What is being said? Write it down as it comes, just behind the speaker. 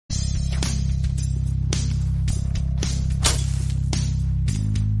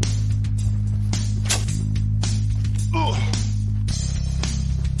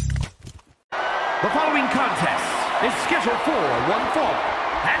before one fall,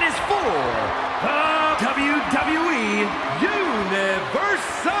 and is for the WWE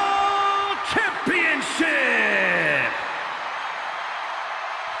Universal Championship.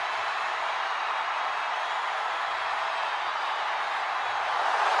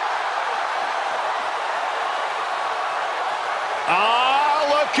 Oh,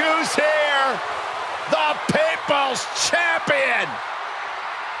 look who's here! The People's Champion!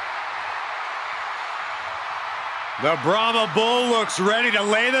 The Brahma Bull looks ready to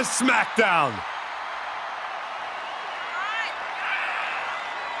lay the smackdown.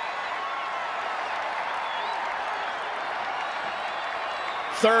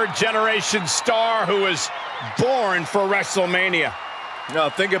 Third-generation star who was born for WrestleMania. Now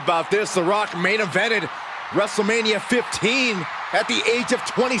think about this, The Rock main evented WrestleMania 15 at the age of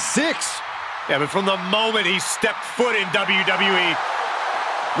 26. Yeah, but from the moment he stepped foot in WWE,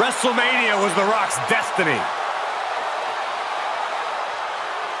 WrestleMania was The Rock's destiny.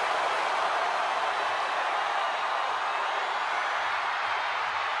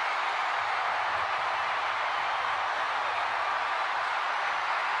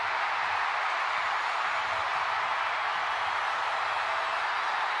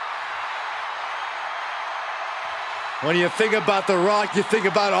 When you think about The Rock, you think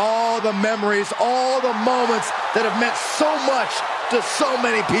about all the memories, all the moments that have meant so much to so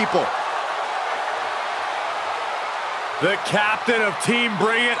many people. The captain of Team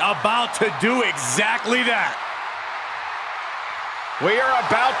Brilliant about to do exactly that. We are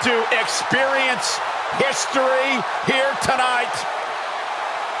about to experience history here tonight.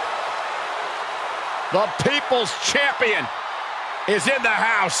 The People's Champion is in the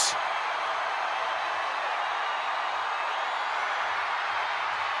house.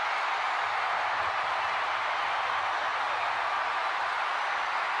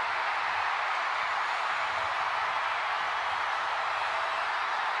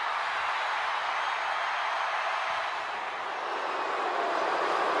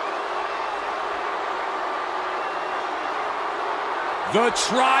 The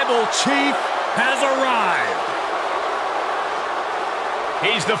Tribal Chief has arrived.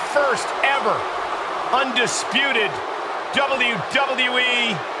 He's the first ever undisputed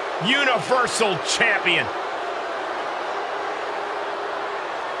WWE Universal Champion.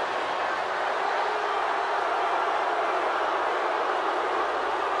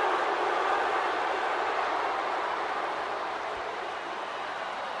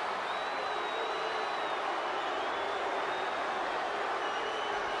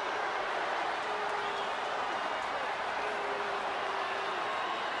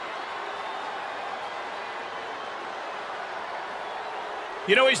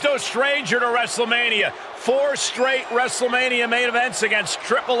 You know, he's no stranger to WrestleMania. 4 straight WrestleMania main events against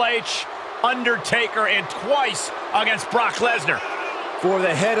Triple H, Undertaker, and twice against Brock Lesnar. For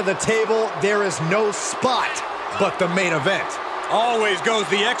the head of the table, there is no spot but the main event. Always goes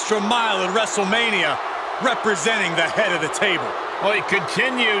the extra mile in WrestleMania, representing the head of the table. Well, he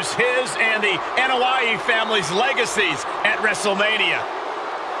continues his and the Anoa'i family's legacies at WrestleMania.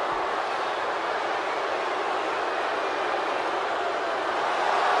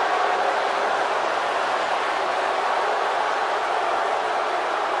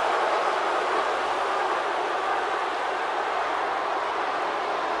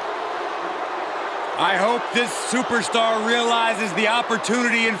 I hope this superstar realizes the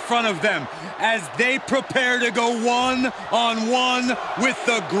opportunity in front of them as they prepare to go one-on-one with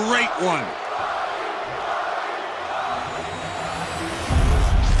the Great One.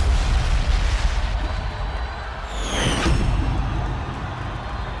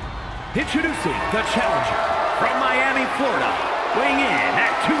 Introducing the challenger from Miami, Florida, weighing in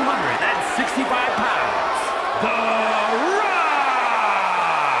at 265 pounds, The Rock!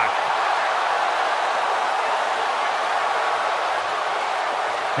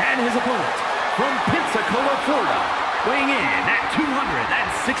 And his opponent from Pensacola, Florida, weighing in at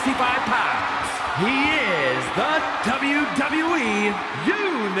 265 pounds, he is the WWE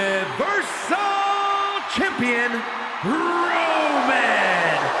Universal Champion,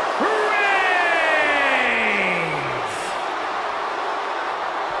 Roman Reigns!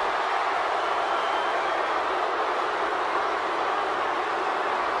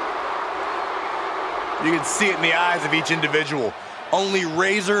 You can see it in the eyes of each individual. Only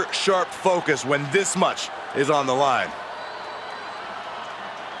razor-sharp focus when this much is on the line.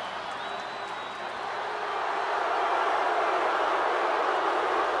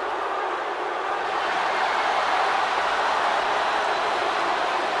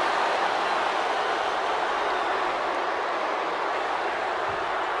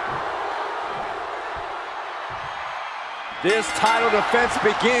 This title defense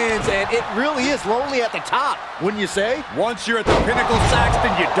begins, and it really is lonely at the top, wouldn't you say? Once you're at the pinnacle,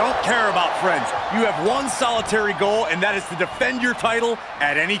 Saxton, you don't care about friends. You have one solitary goal, and that is to defend your title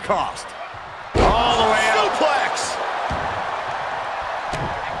at any cost. All the way out. Suplex!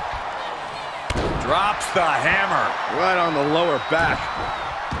 Drops the hammer. Right on the lower back.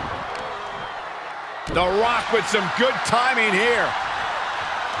 The Rock with some good timing here.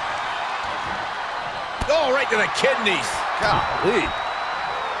 Oh, right to the kidneys. Golly.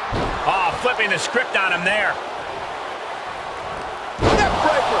 Oh, flipping the script on him there.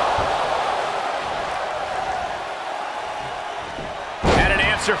 Neckbreaker. And an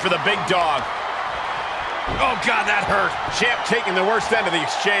answer for the big dog. Oh, God, that hurt. Champ taking the worst end of the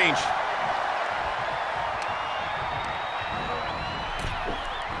exchange.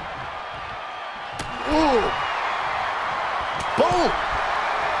 Ooh. Boom.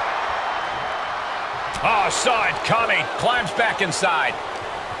 Oh, saw it coming. Climbs back inside.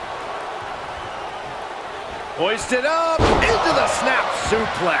 Hoisted up into the snap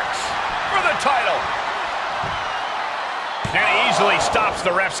suplex. For the title. And he easily stops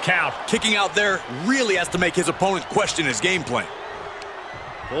the ref's count. Kicking out there really has to make his opponent question his game plan.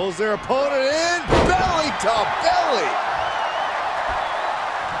 Pulls their opponent in, belly to belly.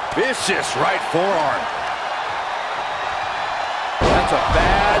 Vicious right forearm. That's a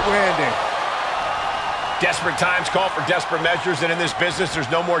bad landing. Desperate times call for desperate measures, and in this business,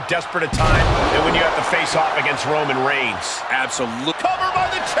 there's no more desperate a time than when you have to face off against Roman Reigns. Absolutely. Cover by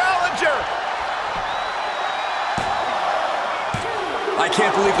the challenger. I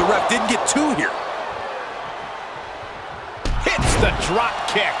can't believe the ref didn't get two here. Hits the drop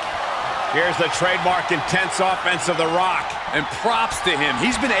kick. Here's the trademark intense offense of The Rock. And props to him.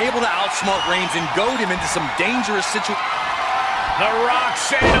 He's been able to outsmart Reigns and goad him into some dangerous situations. The Rock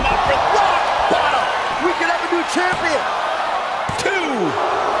setting him up for rock bottom. We could have a new champion. 2,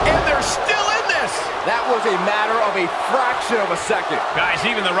 and they're still in this. That was a matter of a fraction of a second. Guys,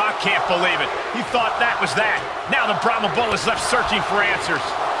 even The Rock can't believe it. He thought that was that. Now the Brahma Bull is left searching for answers.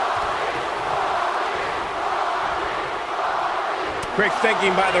 Quick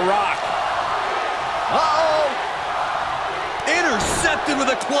thinking by The Rock. Uh-oh! Intercepted with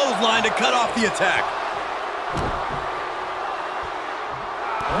a clothesline to cut off the attack.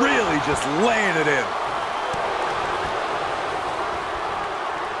 Really just laying it in.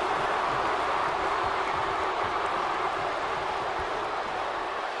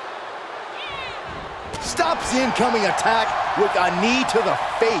 Stops the incoming attack with a knee to the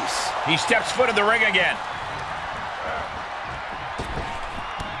face. He steps foot in the ring again.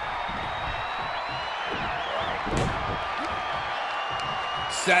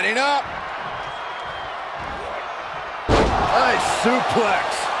 Setting up. Nice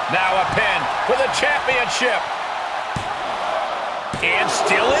suplex. Now a pin for the championship. And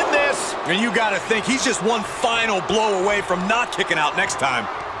still in this. And you got to think he's just one final blow away from not kicking out next time.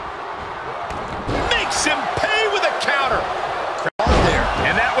 Makes him pay with a counter. There.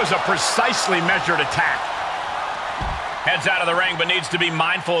 And that was a precisely measured attack. Heads out of the ring, but needs to be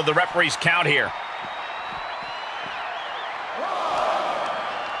mindful of the referee's count here.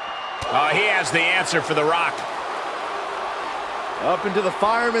 He has the answer for The Rock. Up into the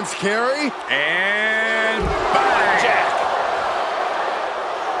fireman's carry. And Bang! Jack.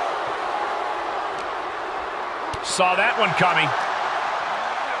 Saw that one coming.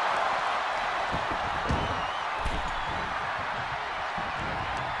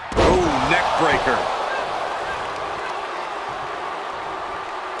 oh, neck breaker.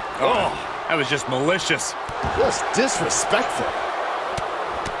 Oh, that was just malicious. Just disrespectful.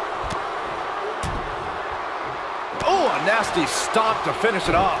 Oh, a nasty stop to finish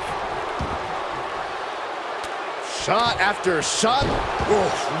it off. Shot after shot. Oh,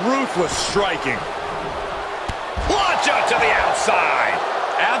 ruthless striking. Launch out to the outside.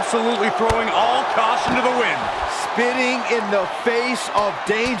 Absolutely throwing all caution to the wind. Spitting in the face of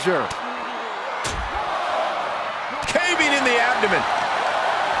danger. Caving in the abdomen.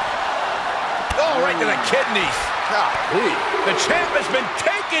 Oh, right to the kidneys. Golly. The champ has been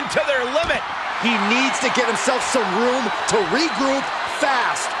taken to their limit. He needs to get himself some room to regroup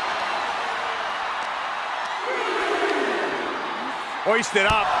fast. Hoisted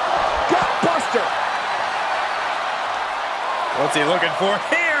up. Gutbuster. What's he looking for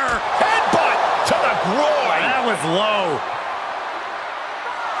here? Headbutt to the groin. That was low.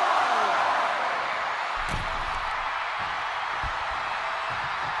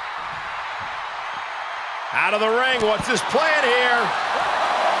 Out of the ring. What's his plan here?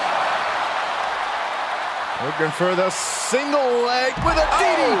 Looking for the single leg with a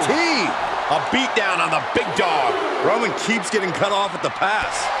DDT. A beatdown on the big dog. Roman keeps getting cut off at the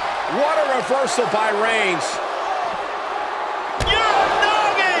pass. What a reversal by Reigns.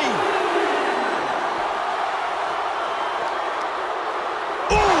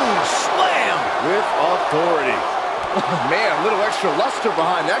 Ooh, slam! With authority. Oh, man, a little extra luster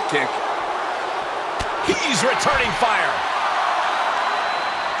behind that kick. He's returning fire.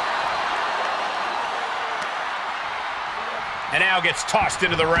 And now gets tossed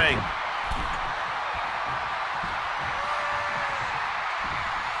into the ring.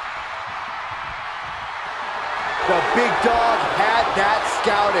 The big dog had that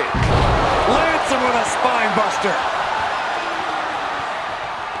scouted. Lands him with a spine buster.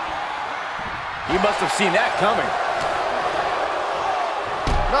 He must have seen that coming.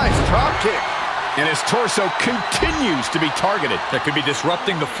 Nice drop kick. And his torso continues to be targeted. That could be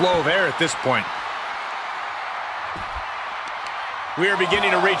disrupting the flow of air at this point. We are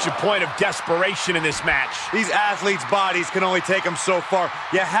beginning to reach a point of desperation in this match. These athletes' bodies can only take them so far.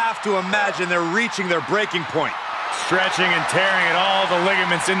 You have to imagine they're reaching their breaking point. Stretching and tearing at all the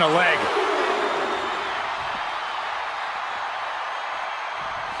ligaments in the leg.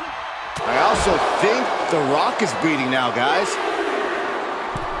 I also think The Rock is bleeding now, guys.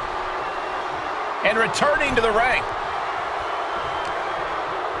 And returning to the ring.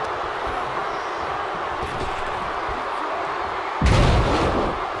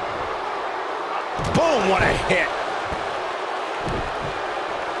 Boom, what a hit.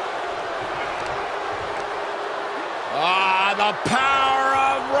 Ah, the power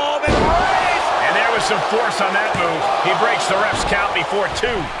of Roman Reigns. And there was some force on that move. He breaks the ref's count before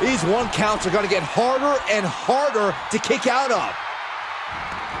 2. These 1 counts are going to get harder and harder to kick out of.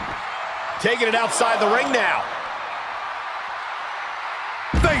 Taking it outside the ring now.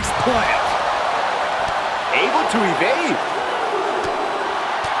 Face plant. Able to evade.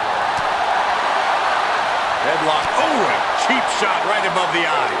 Headlock. Oh, a cheap shot right above the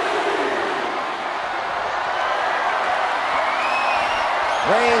eye.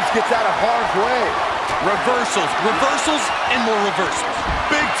 Reigns gets out of harm's way. Reversals, reversals, and more reversals.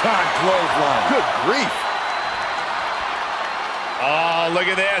 Big time clothesline. Good grief. Oh, look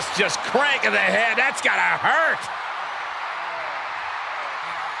at this. Just cranking the head. That's gotta hurt.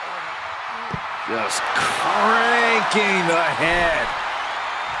 Just cranking the head.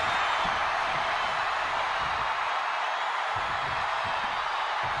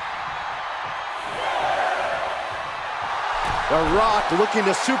 The Rock looking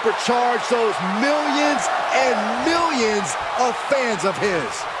to supercharge those millions and millions of fans of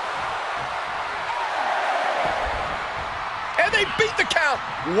his. And they beat the count.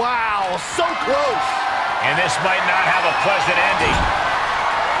 Wow, so close. And this might not have a pleasant ending.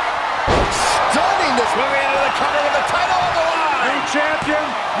 Stunning this. Moving into the cover with the title on the line. New champion,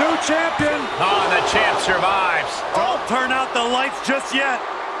 new champion. Oh, the champ survives. Don't turn out the lights just yet.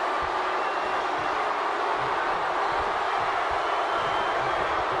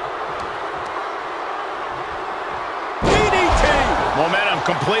 Momentum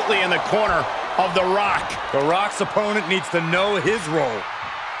completely in the corner of The Rock. The Rock's opponent needs to know his role.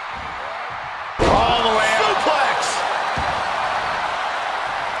 All the way out. Suplex!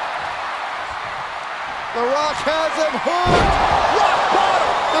 The Rock has him hooked. Rock bottom.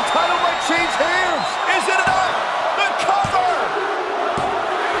 The title might change hands. Is it enough? The cover!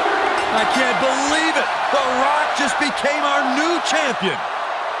 I can't believe it. The Rock just became our new champion.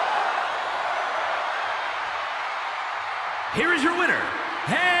 Here is your winner,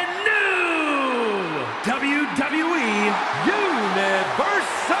 and new WWE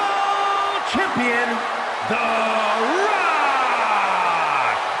Universal Champion, The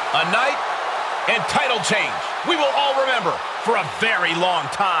Rock! A night and title change we will all remember for a very long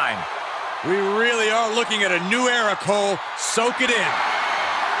time. We really are looking at a new era, Cole. Soak it in.